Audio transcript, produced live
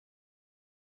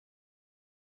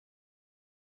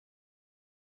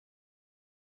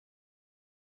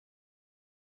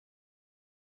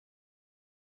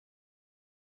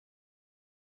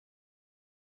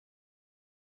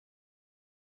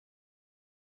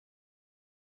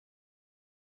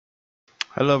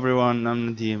Hello everyone,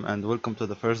 I'm Nadim and welcome to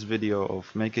the first video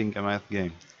of making a math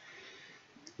game.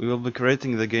 We will be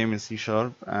creating the game in C#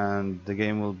 and the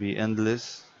game will be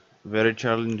endless, very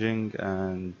challenging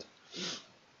and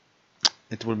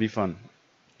it will be fun.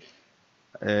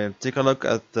 Take a look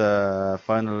at the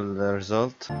final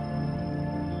result.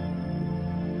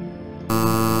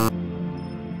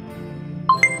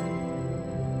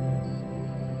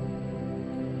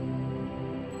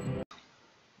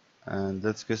 And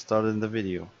let's get started in the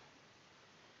video.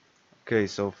 Okay,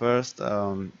 so first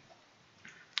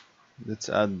let's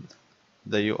add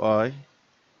the UI.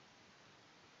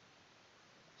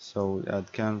 So we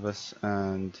add canvas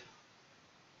and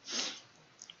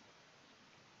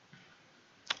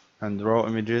raw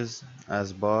images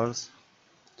as bars.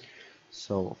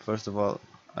 So first of all,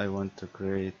 I want to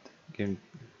create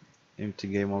empty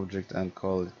game object and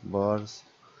call it bars,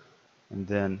 and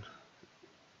then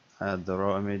add the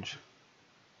raw image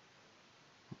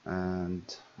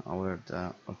and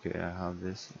okay, I have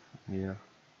this here.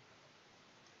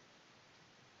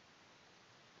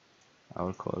 I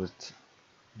will call it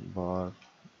bar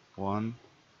 1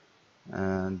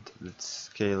 and let's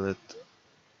scale it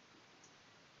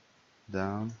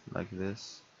down like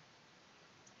this.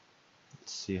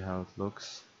 Let's see how it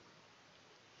looks.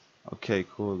 Okay,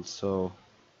 cool. So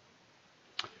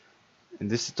in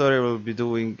this tutorial we'll be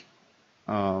doing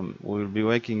we'll be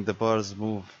making the bars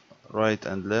move right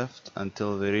and left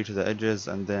until they reach the edges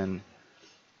and then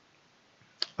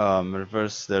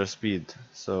reverse their speed.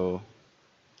 So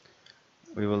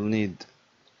we will need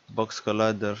box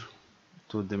collider,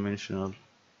 two-dimensional,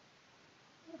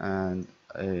 and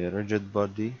a rigid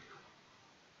body,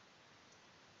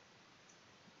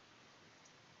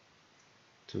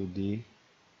 2D.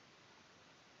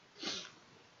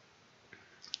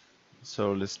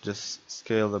 So let's just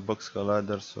scale the box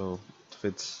collider so it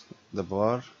fits the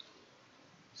bar.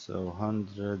 So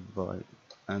 100 by,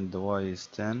 and the Y is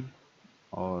 10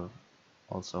 or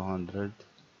also 100.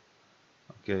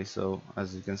 Okay, so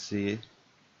as you can see it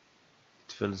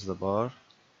fills the bar,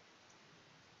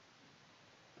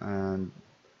 and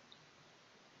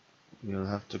we'll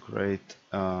have to create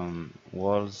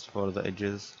walls for the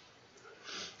edges.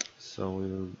 So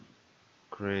we'll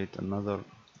create another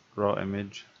raw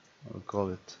image. We'll call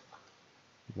it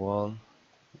wall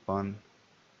 1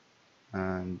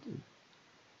 and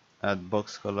add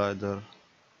box collider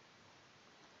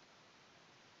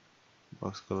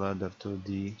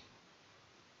 2D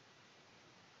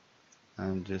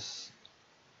and just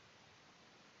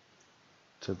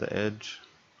to the edge,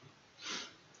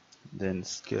 then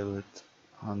scale it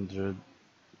 100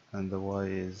 and the Y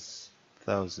is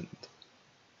 1000.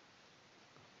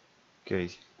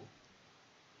 Okay,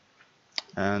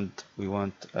 and we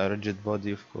want a rigid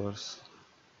body, of course.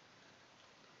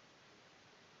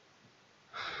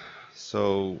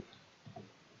 So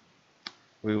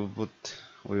we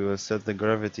will set the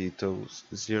gravity to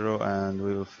 0 and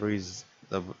we will freeze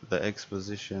the X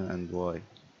position and Y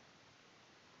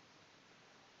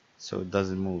so it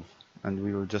doesn't move, and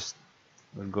we'll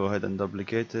go ahead and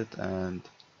duplicate it and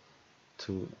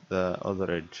to the other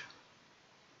edge.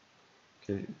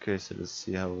 Okay, so let's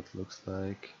see how it looks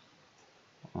like.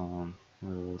 I'll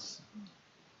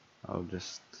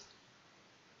just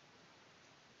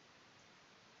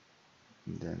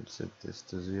then set this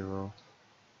to 0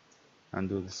 and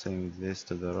do the same with this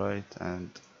to the right and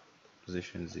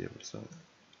position 0. So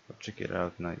I'll check it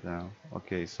out right now.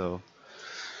 Okay, so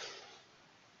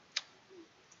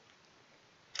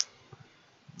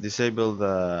disable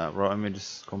the raw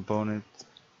images component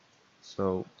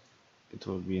so it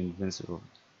will be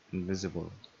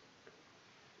invisible.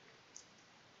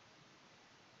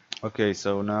 Okay,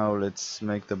 so now let's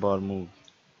make the bar move.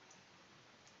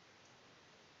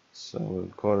 So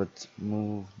we'll call it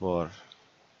move bar.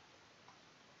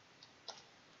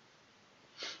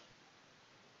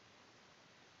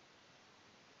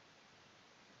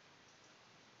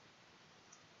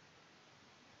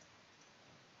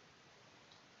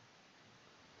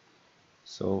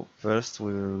 So first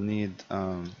we will need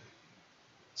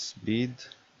speed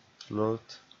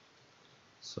float,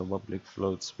 so public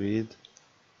float speed,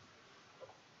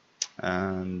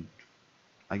 and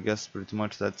I guess pretty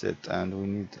much that's it. And we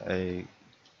need a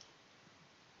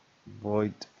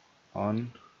void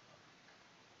on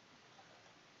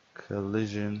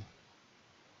collision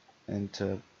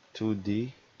enter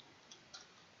 2D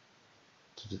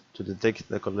to detect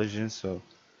the collision. So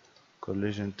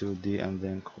collision 2D and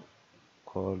then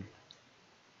call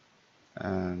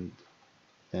and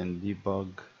then debug,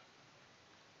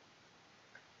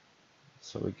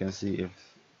 so we can see if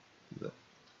the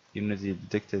Unity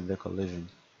detected the collision.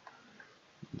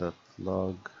 dot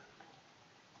log,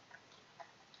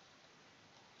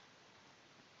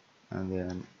 and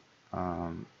then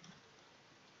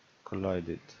collide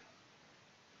it.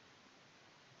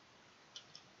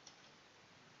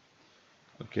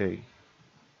 Okay,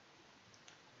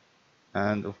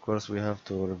 and of course we have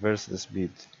to reverse the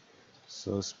speed.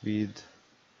 So speed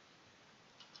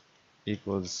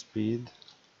equals speed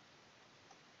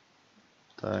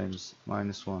times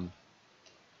 -1.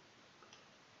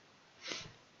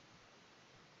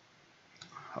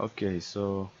 Okay,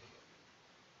 so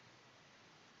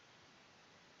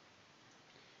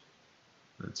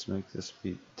let's make the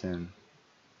speed 10.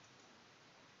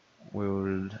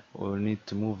 We'll need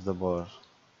to move the bar,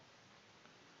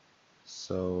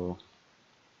 so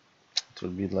it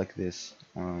will be like this.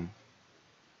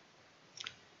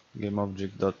 Game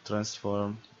object dot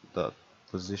transform dot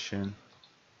position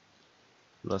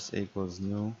plus equals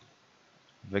new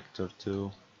vector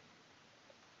 2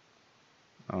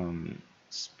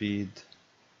 speed,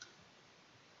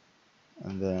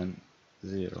 and then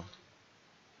 0.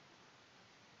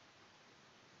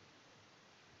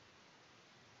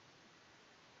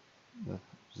 The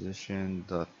position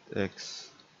dot x,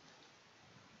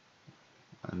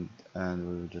 and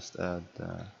we'll just add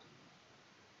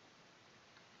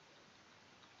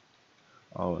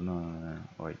oh no,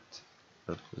 wait,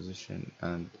 dot position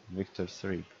and vector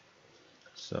 3.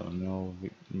 So no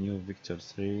new vector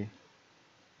 3,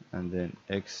 and then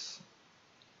x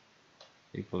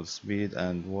equals speed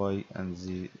and y and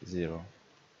z 0.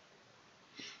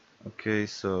 Okay,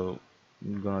 so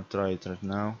I'm gonna try it right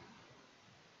now.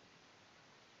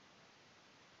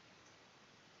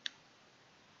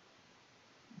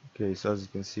 Okay, so as you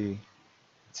can see,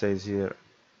 it says here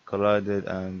collided,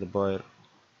 and the bar,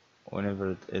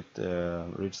 whenever it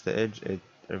reaches the edge, it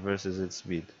reverses its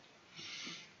speed.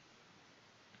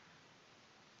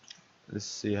 Let's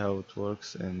see how it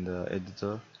works in the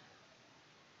editor.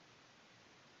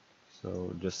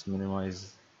 So just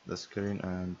minimize the screen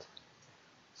and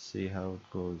see how it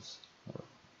goes.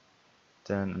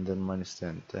 10 and then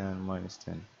 -10, 10,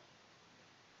 -10.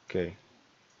 Okay,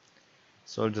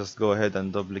 so I'll just go ahead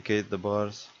and duplicate the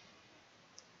bars.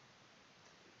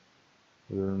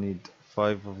 We will need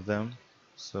 5 of them,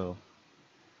 so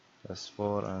that's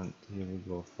 4, and here we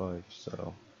go 5.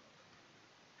 So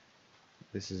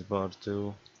this is bar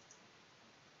 2,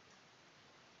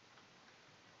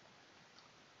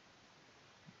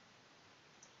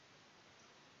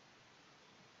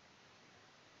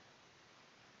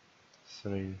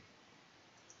 three,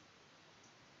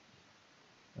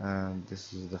 and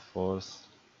this is the 4th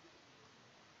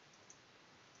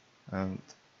and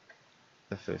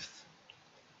the 5th.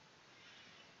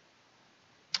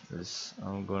 This,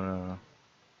 I'm gonna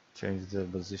change the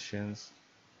positions.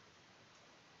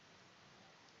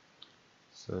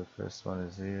 So first one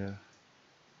is here,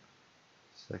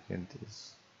 second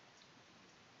is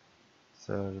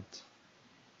third,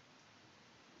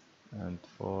 and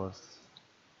fourth,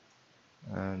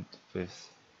 and fifth.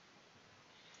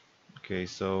 Okay,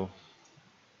 so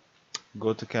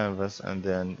go to canvas and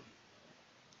then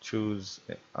choose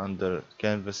under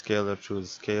canvas scaler,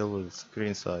 choose scale with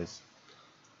screen size.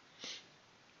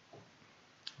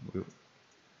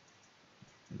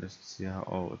 Let's see how,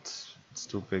 oh, it's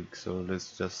too big, so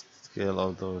let's just scale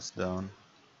all those down.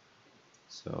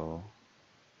 So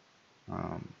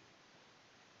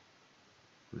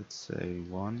let's say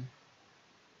 1,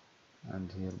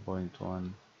 and here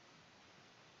 0.1,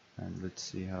 and let's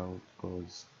see how it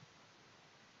goes.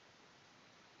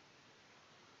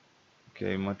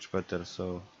 Okay, much better.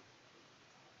 So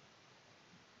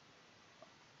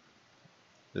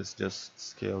let's just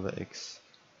scale the x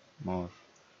more.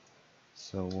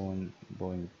 So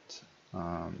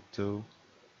 1.2,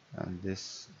 and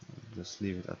this just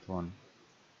leave it at 1.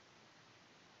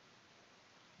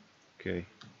 Okay,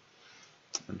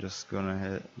 I'm just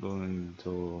going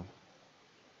to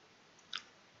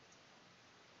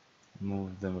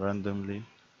move them randomly.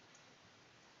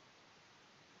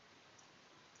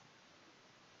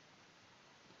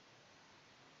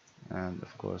 And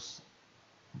of course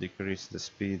decrease the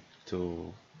speed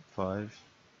to 5.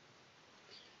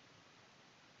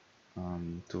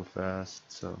 Too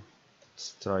fast, so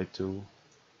let's try 2.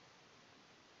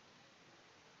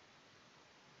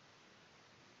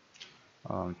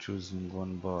 I'm choosing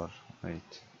 1 bar,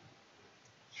 wait,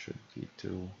 should be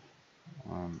 2,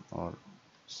 or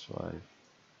 5.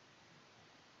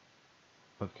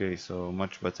 Okay, so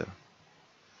much better.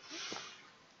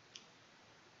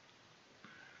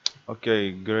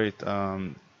 Okay, great.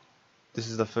 This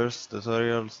is the first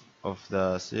tutorial of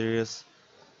the series.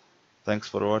 Thanks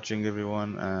for watching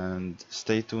everyone, and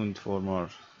stay tuned for more.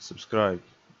 Subscribe.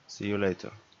 See you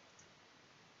later.